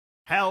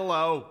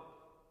Hello.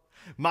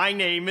 My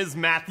name is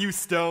Matthew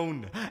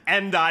Stone,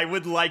 and I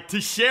would like to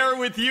share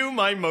with you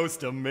my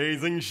most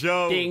amazing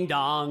show. Ding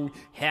dong,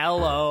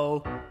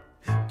 hello.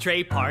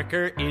 Trey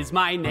Parker is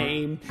my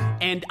name,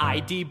 and I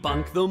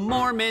debunk the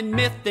Mormon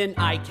myth, and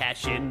I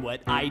cash in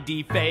what I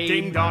defame.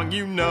 Ding dong,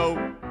 you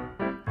know,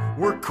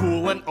 we're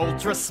cool and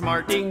ultra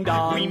smart. Ding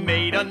dong. We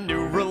made a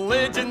new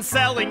religion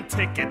selling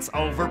tickets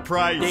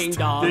overpriced. Ding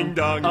dong. Ding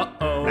dong.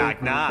 Uh-oh.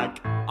 Knock knock.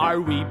 Are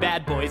we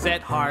bad boys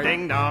at heart?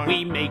 Ding dong.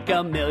 We make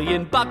 $1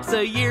 million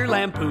a year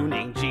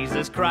lampooning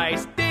Jesus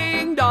Christ.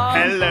 Ding dong.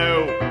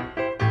 Hello.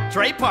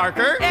 Trey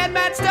Parker And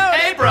Matt Stone.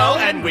 Hey bro,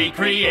 and we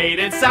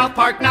created South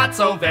Park not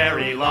so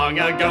very long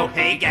ago.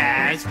 Hey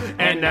guys,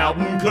 and now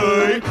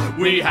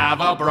we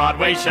have a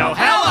Broadway show.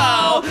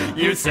 Hello!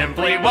 You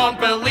simply won't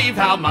believe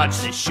how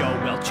much This show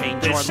will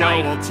change your this show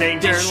life. will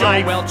change This your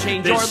life. show will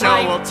change your This show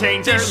life. will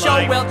change your This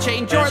life. show will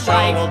change your This show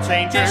life. will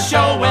change your This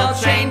show will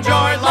change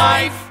your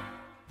life.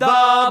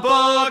 The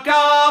Book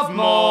of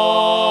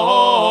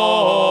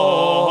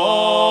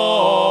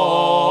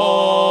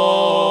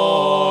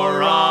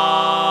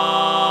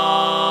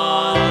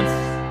Morons.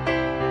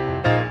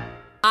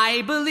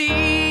 I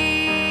believe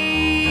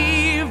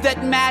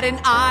that Matt and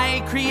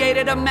I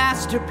created a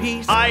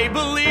masterpiece. I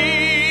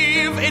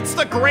believe it's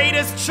the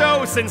greatest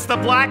show since the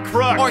Black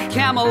Crook. Or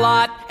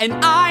Camelot, and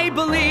I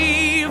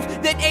believe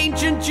that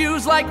ancient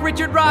Jews like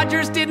Richard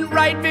Rodgers didn't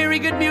write very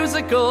good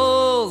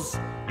musicals.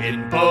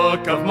 In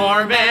Book of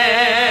Mormon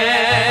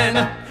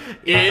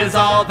is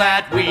all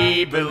that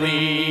we believe.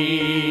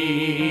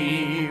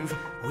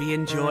 We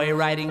enjoy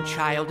writing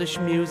childish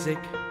music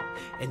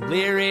and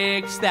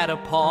lyrics that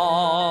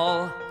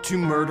appall. To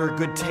murder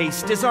good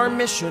taste is our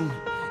mission.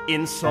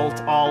 Insult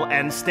all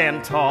and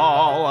stand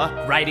tall.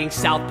 Writing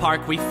South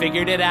Park, we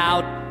figured it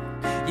out.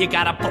 You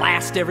gotta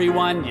blast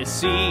everyone you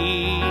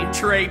see.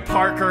 Trey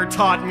Parker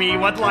taught me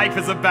what life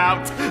is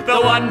about.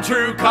 The one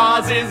true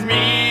cause is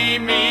me,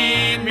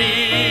 me, me.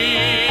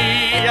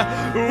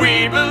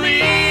 We believe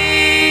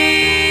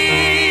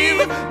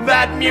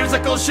that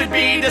musicals should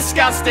be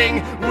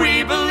disgusting.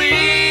 We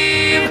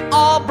believe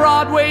All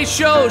Broadway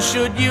shows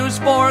should use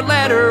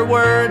 4-letter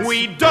words.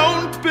 we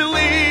don't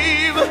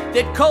believe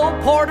That Cole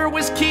Porter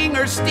was king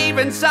or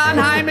Stephen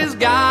Sondheim is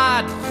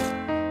God.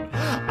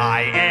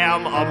 I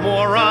am a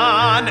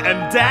moron,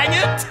 and dang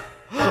it,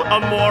 a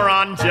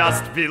moron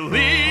just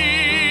believes.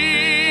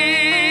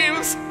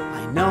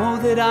 I know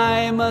that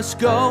I must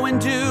go and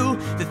do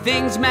the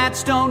things Matt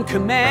Stone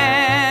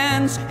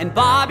commands, and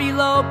Bobby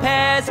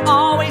Lopez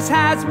always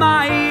has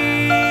my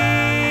ear.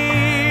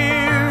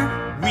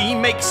 We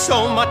make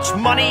so much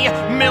money,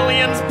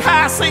 millions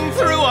passing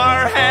through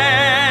our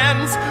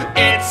hands.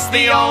 It's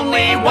the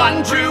only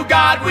one true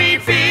God we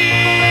fear.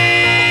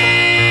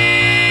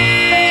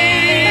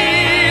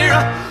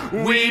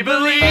 We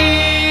believe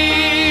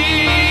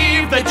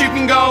that you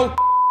can go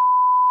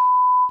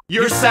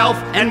yourself,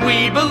 and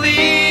we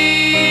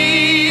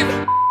believe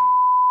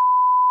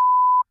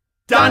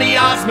Donny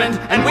Osmond,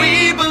 and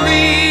we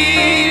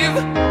believe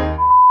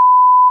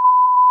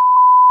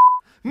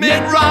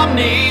Mitt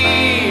Romney.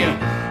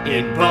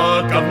 In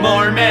Book of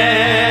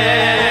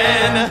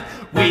Mormon,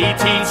 we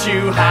teach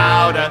you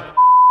how to.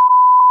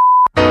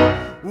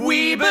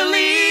 We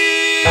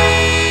believe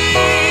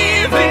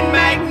in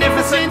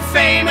magnificent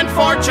fame and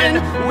fortune.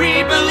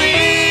 We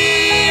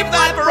believe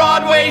that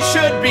Broadway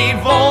should be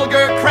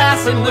vulgar,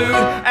 crass, and lewd.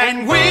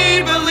 And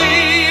we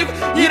believe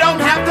you don't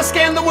have to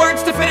scan the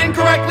words to fit in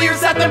correctly or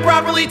set them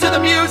properly to the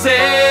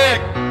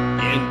music.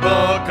 In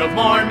Book of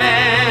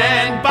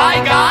Mormon, by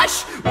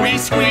gosh, we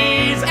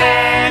squeeze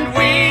and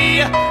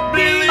we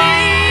believe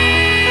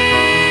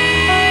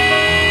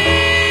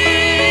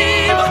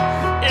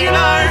in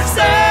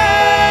ourselves.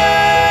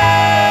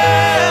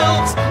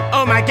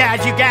 Oh my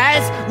God, you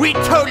guys, we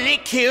totally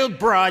killed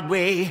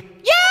Broadway.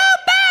 You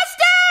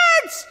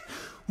bastards!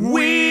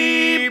 We